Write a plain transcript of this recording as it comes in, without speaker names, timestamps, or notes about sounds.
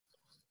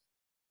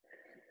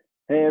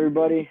Hey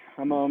everybody,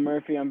 I'm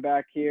Murphy. I'm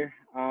back here.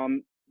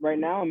 Right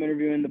now, I'm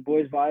interviewing the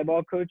boys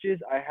volleyball coaches.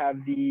 I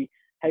have the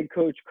head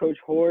coach, Coach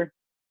Hoare,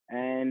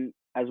 and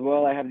as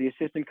well, I have the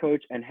assistant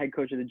coach and head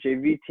coach of the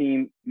JV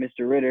team,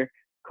 Mr. Ritter,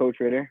 Coach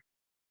Ritter.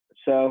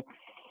 So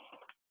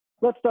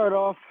let's start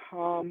off.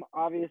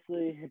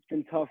 Obviously, it's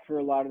been tough for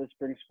a lot of the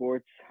spring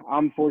sports.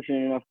 I'm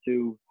fortunate enough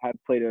to have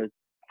played a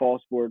fall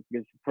sport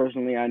because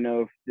personally, I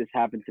know if this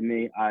happened to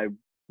me, I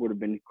would have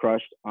been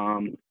crushed.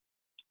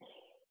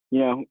 You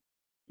know,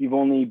 you've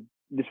only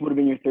this would have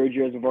been your third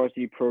year as a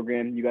varsity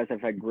program. You guys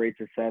have had great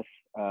success,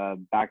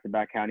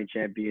 back-to-back county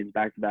champions,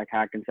 back-to-back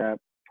Hackensack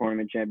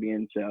tournament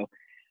champions. So,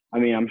 I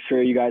mean, I'm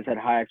sure you guys had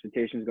high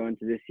expectations going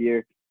into this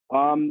year.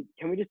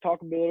 Can we just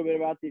talk a little bit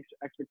about the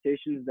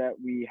expectations that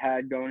we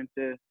had going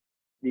into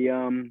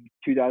the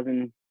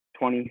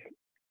 2020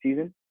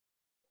 season?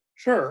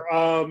 Sure.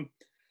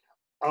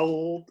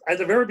 At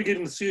the very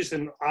beginning of the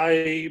season,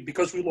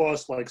 because we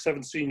lost like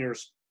 7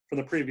 seniors from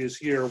the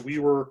previous year,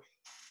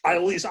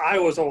 at least I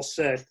was all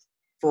set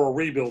for a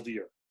rebuild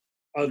year.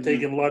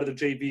 Taking a lot of the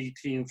JV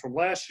teams from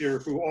last year,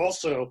 who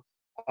also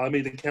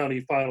made the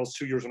county finals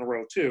 2 years in a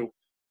row too,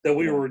 that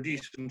we were in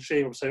decent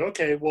shape of saying,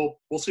 okay, well,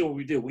 we'll see what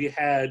we do. We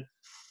had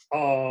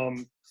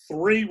 3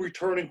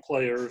 returning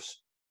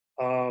players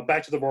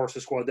back to the varsity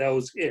squad. That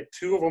was it.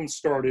 2 of them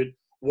started.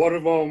 One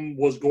of them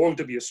was going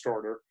to be a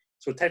starter.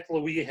 So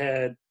technically we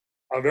had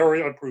a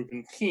very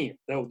unproven team.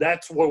 Now,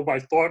 that's what my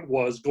thought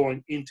was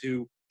going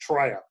into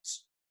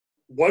tryouts.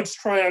 Once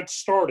tryouts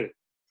started,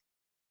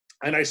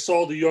 and I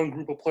saw the young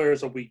group of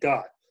players that we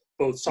got,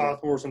 both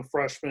sophomores and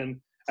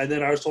freshmen, and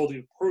then I saw the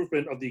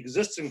improvement of the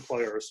existing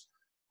players,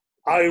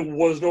 I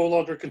was no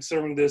longer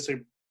considering this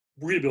a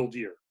rebuild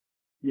year.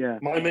 Yeah.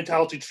 My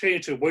mentality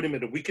changed to, wait a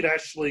minute, we could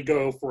actually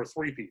go for a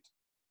three-peat.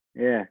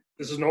 Yeah.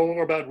 This is no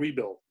longer about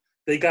rebuild.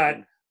 They got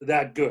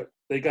that good.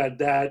 They got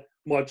that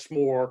much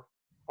more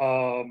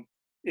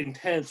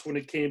intense when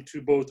it came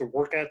to both their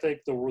work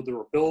ethic, their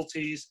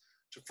abilities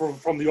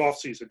from the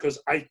offseason. Because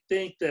I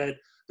think that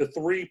the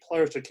 3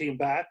 players that came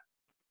back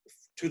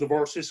to the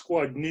varsity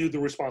squad knew the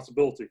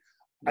responsibility.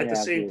 At the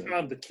same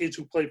time, the kids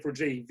who played for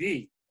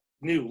JV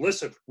knew,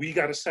 listen, we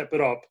got to step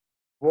it up.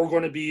 We're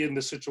going to be in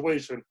this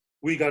situation.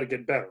 We got to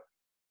get better.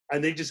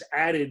 And they just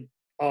added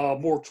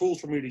more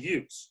tools for me to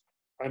use.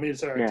 I mean,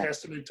 it's a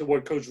testament to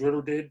what Coach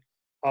Ritter did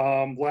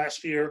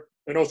last year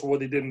and also what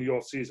they did in the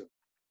offseason.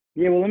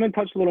 Yeah, well, let me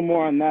touch a little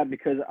more on that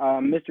because,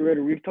 Mr.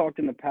 Ritter, we've talked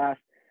in the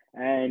past,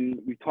 and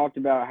we've talked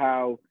about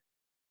how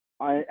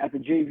at the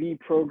JV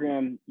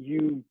program,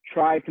 you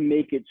try to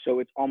make it so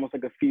it's almost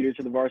like a feeder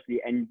to the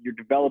varsity, and you're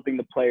developing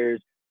the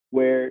players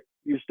where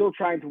you're still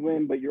trying to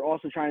win, but you're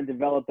also trying to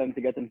develop them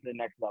to get them to the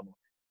next level.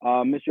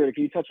 Mr. Ritter,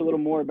 can you touch a little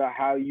more about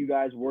how you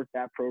guys work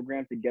that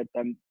program to get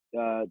them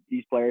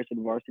these players to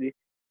the varsity?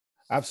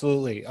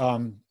 Absolutely.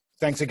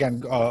 Thanks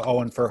again,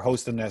 Owen, for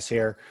hosting this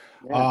here.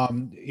 Yeah.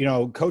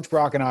 Coach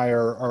Brock and I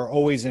are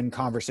always in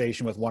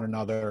conversation with one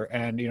another,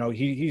 and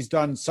he's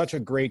done such a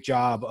great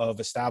job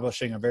of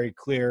establishing a very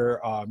clear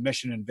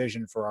mission and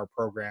vision for our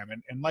program.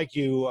 And like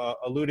you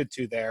alluded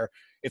to there,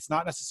 it's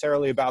not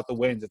necessarily about the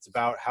wins. It's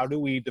about how do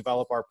we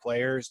develop our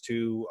players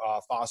to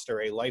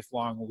foster a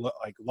lifelong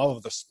love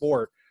of the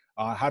sport.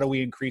 How do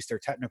we increase their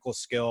technical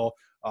skill,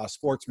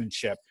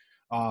 sportsmanship?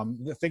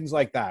 Things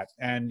like that.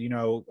 And,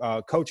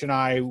 Coach and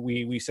I,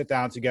 we sit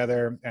down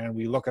together and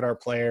we look at our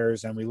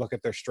players and we look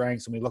at their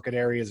strengths and we look at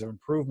areas of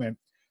improvement,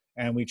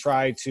 and we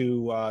try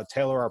to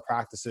tailor our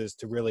practices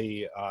to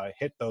really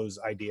hit those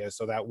ideas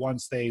so that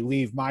once they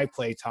leave my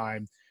play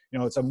time,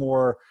 it's a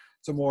more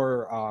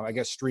I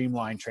guess,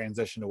 streamlined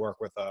transition to work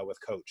with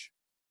Coach.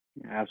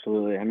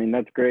 Absolutely. I mean,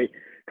 that's great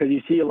because you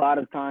see a lot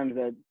of times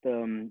that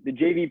the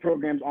JV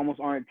programs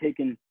almost aren't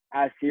taken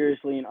as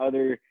seriously in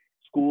other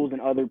schools and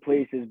other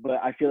places, but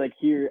I feel like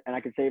here, and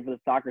I can say for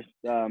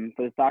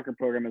the soccer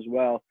program as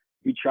well,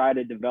 we try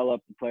to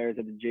develop the players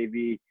at the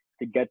JV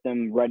to get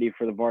them ready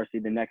for the varsity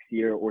the next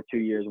year or 2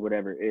 years,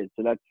 whatever it is.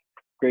 So that's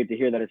great to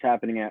hear that it's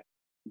happening at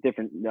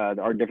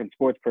our different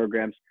sports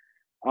programs.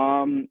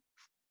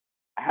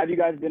 Have you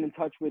guys been in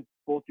touch with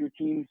both your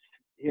teams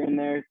here and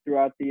there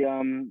throughout the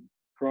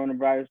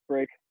coronavirus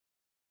break?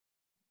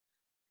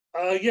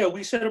 Yeah,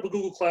 we set up a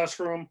Google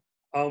Classroom.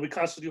 We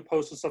constantly do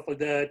posts and stuff like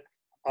that.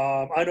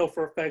 I know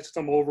for a fact that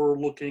I'm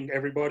overlooking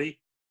everybody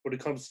when it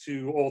comes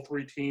to all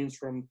 3 teams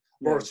from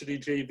varsity,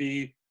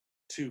 JV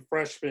to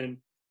freshmen.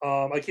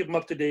 I keep them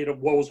up to date of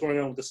what was going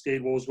on with the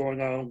state, what was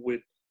going on with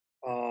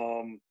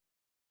on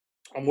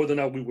whether or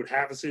not we would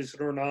have a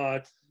season or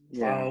not.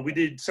 Yeah. We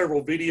did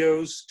several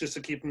videos just to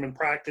keep them in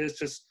practice,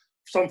 just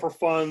some for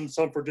fun,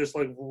 some for just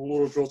like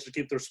little drills to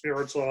keep their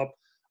spirits up.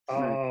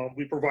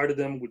 We provided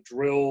them with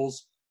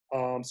drills,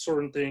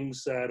 certain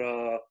things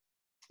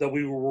that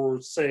we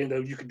were saying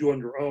that you could do on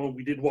your own.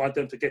 We didn't want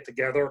them to get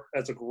together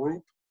as a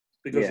group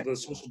because of the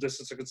social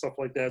distancing and stuff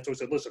like that. So we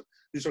said, listen,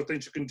 these are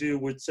things you can do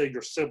with, say,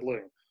 your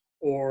sibling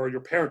or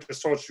your parent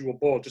just taught you a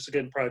ball just to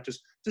get in practice,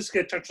 just to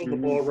get touch on the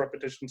ball,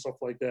 repetition, stuff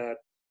like that.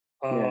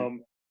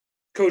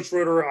 Coach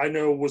Ritter, I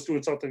know, was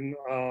doing something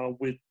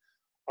with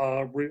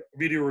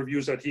video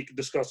reviews that he could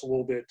discuss a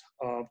little bit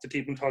to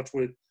keep in touch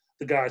with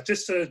the guys,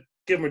 just to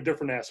give him a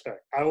different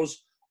aspect. I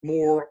was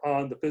more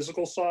on the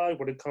physical side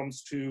when it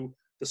comes to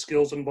the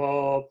skills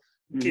involved,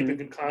 keeping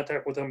in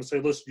contact with them and say,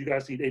 listen, you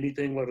guys need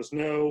anything, let us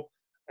know.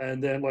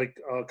 And then like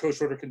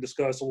Coach Ritter can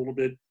discuss a little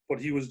bit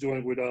what he was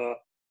doing with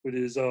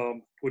his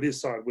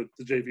side, with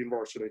the JV and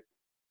varsity.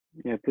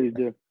 Yeah, please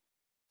do.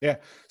 Yeah.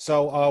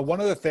 So one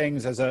of the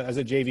things as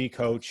a JV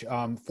coach,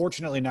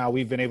 fortunately now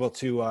we've been able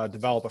to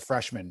develop a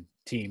freshman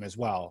team as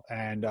well,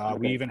 and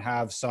we even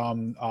have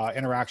some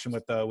interaction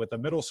with the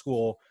middle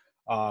school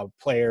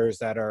players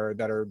that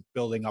are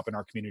building up in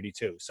our community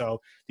too.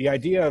 So the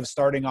idea of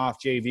starting off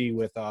JV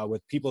with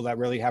people that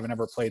really haven't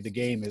ever played the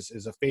game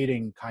is a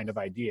fading kind of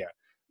idea.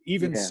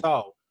 Even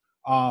so,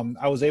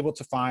 I was able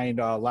to find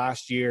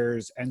last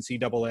year's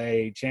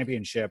NCAA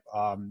championship,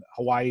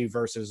 Hawaii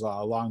versus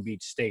Long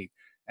Beach State.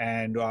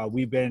 And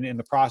we've been in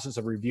the process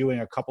of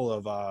reviewing a couple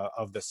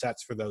of the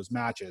sets for those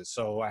matches.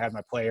 So I had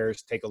my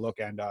players take a look,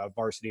 and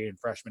varsity and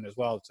freshmen as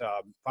well, to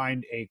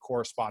find a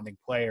corresponding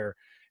player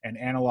and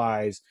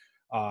analyze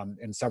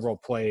in several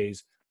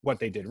plays what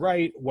they did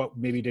right, what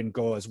maybe didn't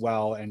go as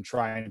well, and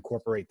try and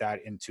incorporate that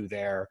into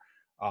their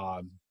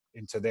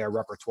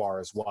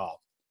repertoire as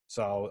well.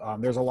 So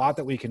there's a lot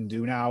that we can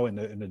do now in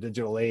the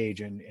digital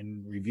age, and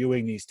in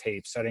reviewing these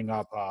tapes, setting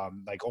up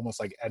like almost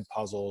like ed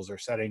puzzles, or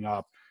setting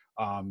up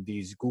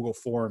these Google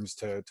Forms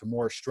to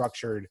more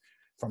structured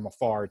from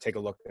afar take a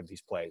look at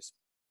these plays.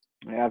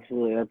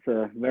 Absolutely.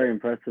 That's very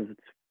impressive.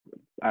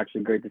 It's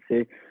actually great to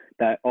see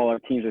that all our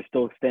teams are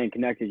still staying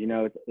connected. You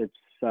know, it's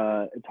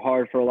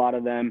hard for a lot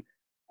of them.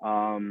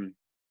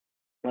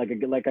 Like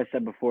I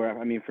said before,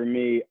 I mean, for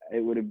me, it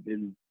would have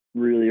been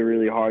really,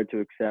 really hard to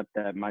accept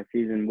that my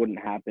season wouldn't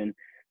happen.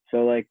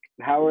 So, like,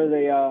 how are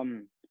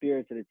the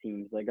spirits of the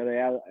teams? Like,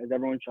 is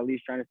everyone at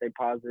least trying to stay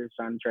positive,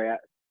 trying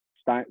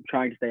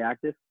to stay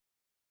active?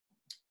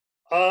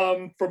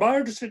 From my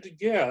understanding,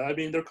 yeah. I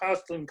mean, they're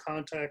constantly in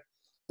contact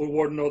with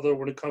one another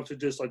when it comes to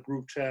just like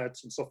group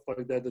chats and stuff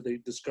like that they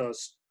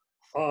discuss.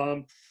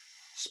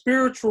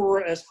 Spirits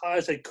were as high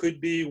as they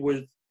could be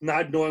with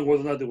not knowing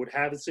whether or not they would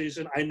have a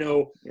season. I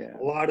know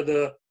a lot of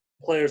the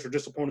players were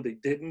disappointed they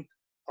didn't.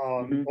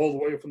 All the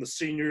way from the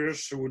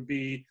seniors who would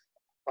be,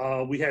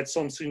 we had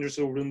some seniors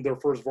who were in their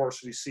first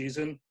varsity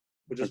season,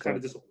 which is kind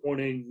of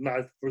disappointing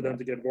not for them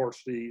to get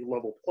varsity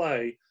level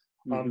play.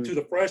 To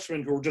the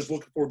freshmen who were just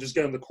looking for just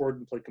getting on the court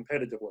and play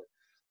competitively.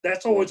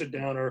 That's always a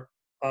downer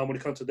when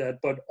it comes to that.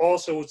 But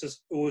also,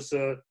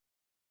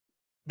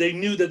 they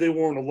knew that they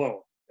weren't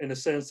alone, in the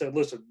sense that,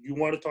 listen, you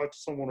want to talk to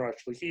someone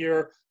actually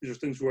here. These are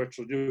things we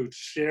actually do to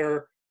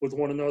share with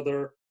one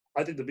another.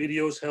 I think the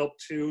videos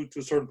helped too, to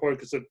a certain point,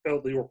 because it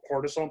felt they were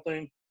part of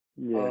something.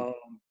 And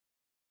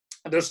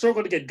they're still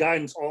going to get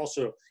guidance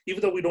also,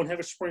 even though we don't have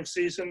a spring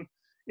season.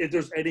 If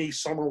there's any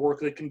summer work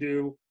they can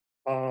do,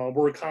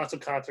 we're in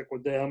constant contact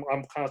with them.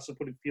 I'm constantly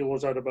putting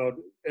feelers out about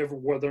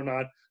whether or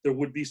not there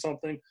would be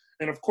something.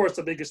 And of course,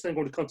 the biggest thing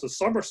when it comes to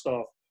summer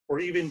stuff, or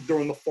even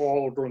during the fall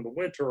or during the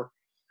winter,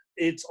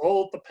 it's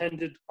all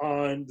dependent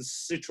on the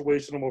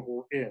situation and what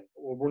we're in.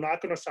 We're not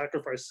going to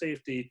sacrifice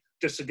safety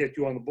just to get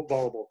you on the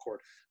volleyball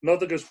court.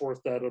 Nothing is worth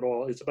that at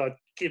all. It's about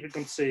keeping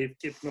them safe,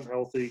 keeping them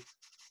healthy,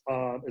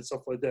 and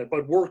stuff like that.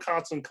 But we're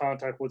constant in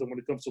contact with them when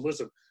it comes to,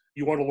 listen,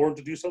 you want to learn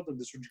to do something,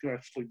 this is what you can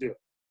actually do.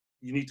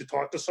 You need to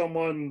talk to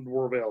someone,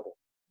 we're available.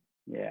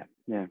 Yeah,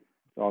 it's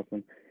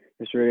awesome.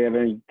 Mr. Ray, have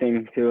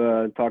anything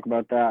to talk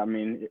about that? I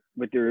mean,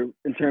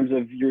 in terms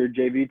of your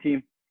JV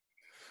team?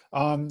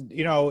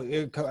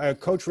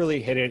 Coach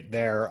really hit it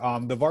there.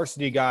 The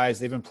varsity guys,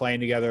 they've been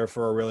playing together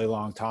for a really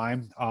long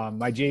time.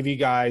 My JV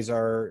guys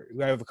I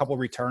have a couple of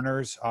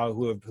returners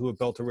who have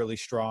built a really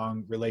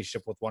strong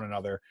relationship with one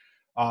another.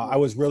 I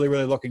was really,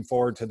 really looking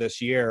forward to this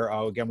year.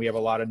 Again, we have a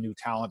lot of new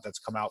talent that's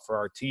come out for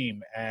our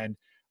team, and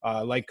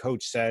like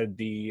Coach said,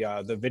 the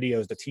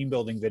videos, the team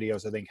building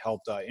videos, I think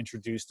helped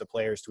introduce the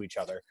players to each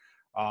other.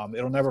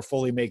 It'll never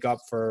fully make up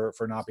for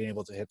not being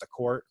able to hit the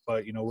court,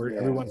 but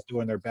everyone's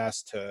doing their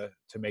best to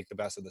make the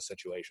best of the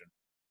situation.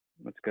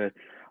 That's good.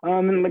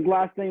 And the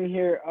last thing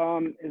here,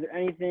 is there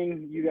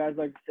anything you guys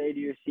like to say to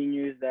your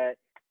seniors that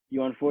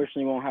you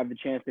unfortunately won't have the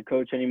chance to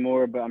coach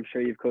anymore, but I'm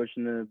sure you've coached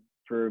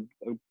for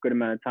a good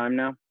amount of time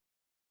now?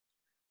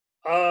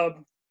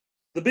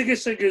 The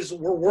biggest thing is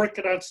we're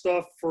working on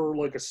stuff for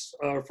like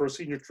for a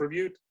senior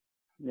tribute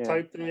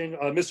type thing.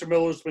 Mr.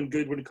 Miller's been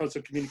good when it comes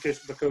to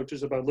communication with the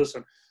coaches about,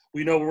 listen,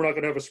 we know we're not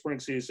going to have a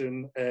spring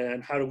season,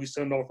 and how do we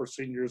send off our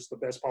seniors the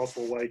best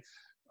possible way,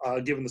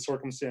 given the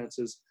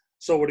circumstances.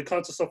 So when it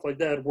comes to stuff like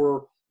that, we're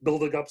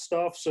building up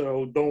stuff.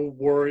 So don't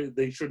worry.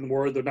 They shouldn't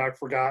worry. They're not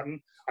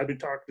forgotten. I've been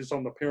talking to some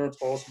of the parents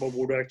also about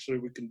what actually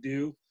we can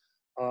do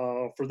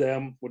for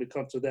them when it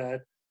comes to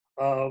that.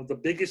 The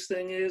biggest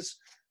thing is,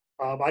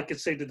 I could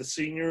say to the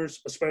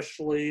seniors,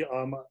 especially,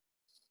 for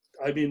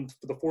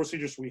the 4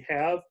 seniors we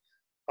had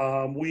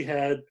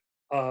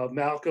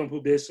Malcolm,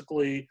 who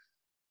basically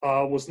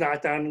was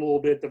knocked down a little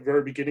bit at the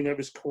very beginning of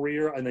his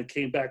career, and then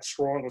came back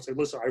strong and said,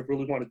 listen, I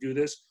really want to do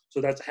this.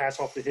 So that's a hats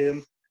off to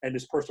him and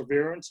his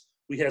perseverance.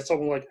 We had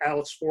someone like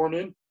Alex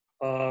Foreman,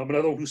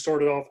 another one who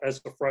started off as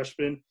a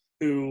freshman,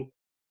 who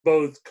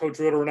both Coach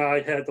Ritter and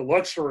I had the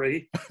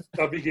luxury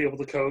of being able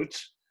to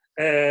coach.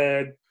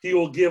 And he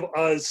will give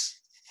us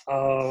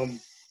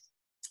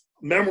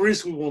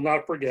memories we will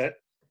not forget.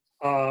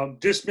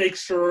 Just make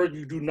sure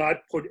you do not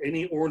put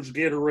any orange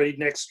Gatorade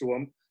next to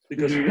him,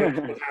 because you know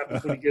what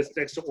happens when he gets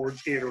next to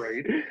orange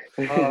Gatorade.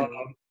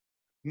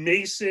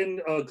 Mason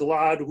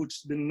Glad,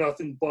 which has been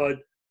nothing but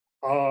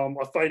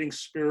a fighting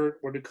spirit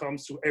when it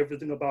comes to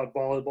everything about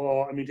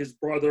volleyball. I mean, his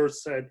brother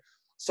set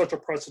such a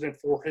precedent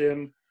for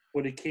him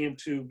when it came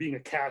to being a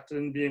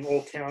captain, being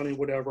all-county,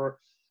 whatever.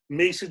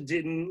 Mason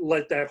didn't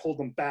let that hold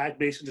him back.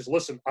 Mason just,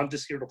 listen, I'm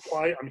just here to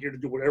play. I'm here to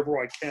do whatever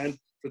I can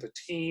for the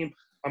team.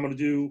 I'm going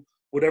to do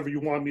whatever you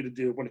want me to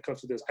do when it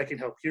comes to this. I can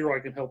help here, I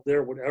can help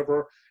there,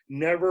 whatever.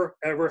 Never,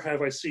 ever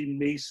have I seen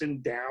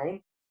Mason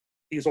down.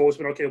 He's always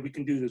been, okay, we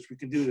can do this, we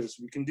can do this,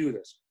 we can do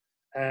this.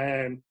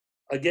 And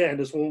again,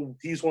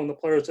 he's one of the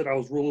players that I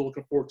was really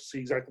looking forward to see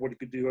exactly what he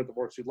could do at the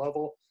varsity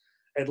level.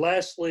 And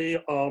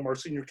lastly, our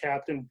senior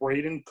captain,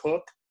 Braden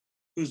Cook,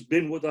 who's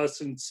been with us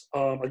since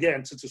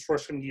his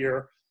freshman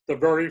year. The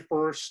very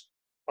first,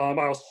 I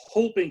was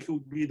hoping he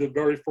would be the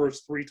very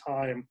first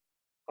 3-time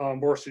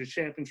varsity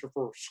championship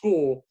for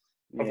school.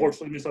 Yeah.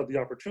 Unfortunately, missed out the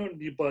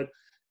opportunity, but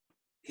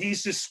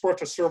he's just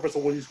scratched the surface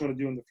of what he's going to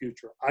do in the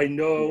future. I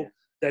know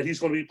that he's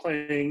going to be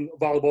playing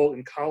volleyball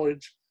in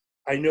college.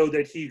 I know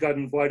that he got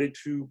invited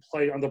to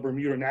play on the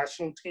Bermuda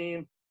national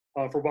team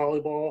for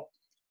volleyball.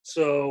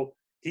 So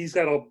he's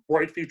got a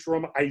bright future.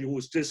 I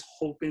was just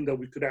hoping that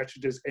we could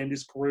actually just end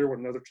his career with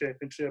another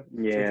championship.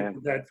 Yeah. So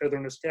that feather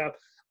in his cap.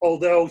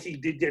 Although he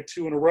did get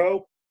 2 in a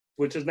row,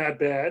 which is not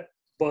bad.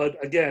 But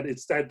again,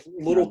 it's that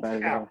little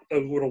cap that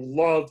we would have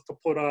loved to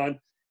put on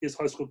his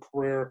high school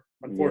career.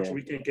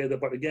 Unfortunately, we can't get that.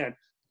 But again,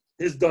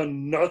 he's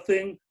done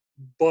nothing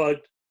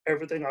but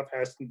everything I've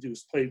asked him to do.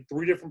 He's played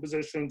 3 different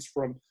positions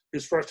from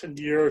his freshman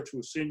year to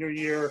his senior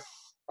year.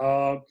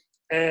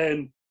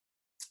 And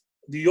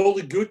the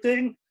only good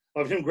thing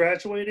of him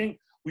graduating,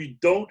 we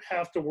don't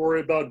have to worry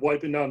about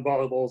wiping down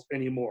volleyballs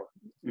anymore.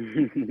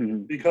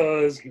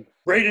 Because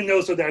Braden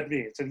knows what that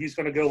means. And he's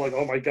going to go like,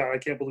 oh, my God, I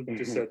can't believe you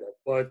just said that.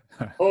 But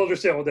I'll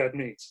understand what that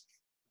means.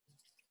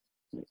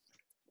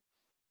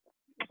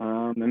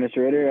 And Mr.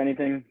 Ritter,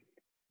 anything?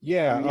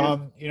 Yeah,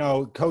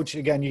 Coach,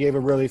 again, you gave a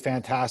really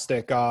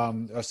fantastic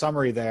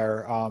summary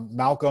there.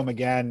 Malcolm,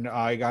 again,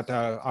 I got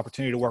the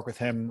opportunity to work with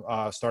him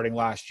starting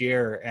last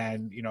year,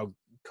 and,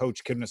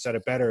 Coach couldn't have said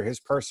it better. His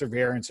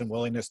perseverance and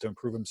willingness to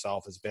improve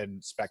himself has been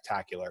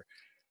spectacular.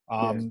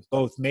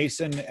 Both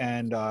Mason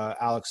and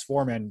Alex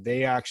Foreman,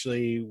 they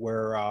actually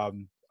were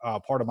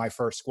part of my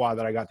first squad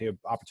that I got the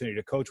opportunity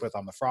to coach with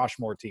on the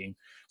Froshmore team.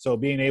 So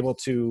being able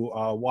to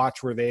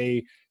watch where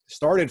they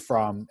started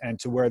from and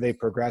to where they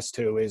progressed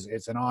to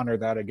it's an honor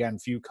that, again,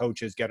 few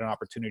coaches get an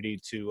opportunity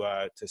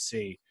to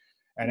see.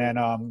 And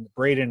then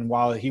Braden,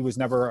 while he was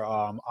never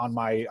on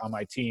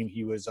my team,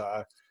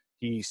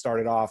 he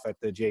started off at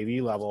the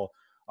JV level.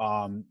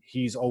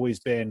 He's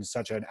always been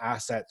such an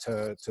asset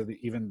to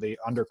even the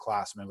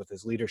underclassmen with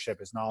his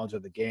leadership, his knowledge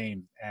of the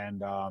game.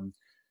 And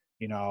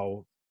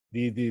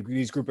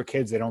these group of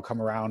kids, they don't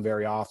come around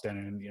very often,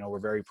 and we're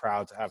very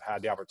proud to have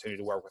had the opportunity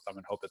to work with them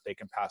and hope that they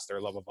can pass their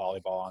love of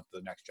volleyball on to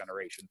the next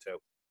generation too.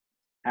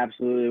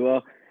 Absolutely.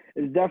 Well,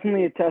 it's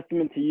definitely a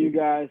testament to you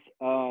guys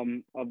of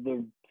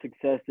the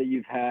success that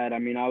you've had. I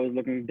mean, I was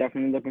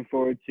definitely looking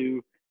forward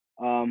to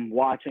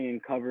watching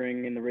and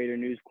covering in the Raider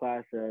News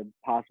class a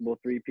possible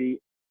 3-peat,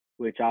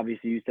 which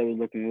obviously you said was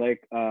looking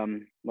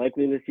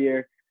likely this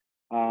year.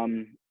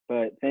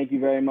 But thank you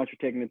very much for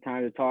taking the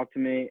time to talk to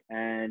me,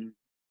 and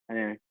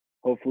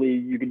hopefully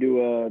you can do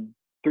a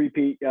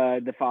 3-peat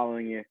the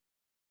following year.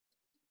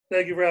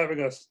 Thank you for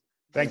having us.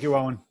 Thank you,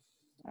 Owen.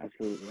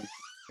 Absolutely.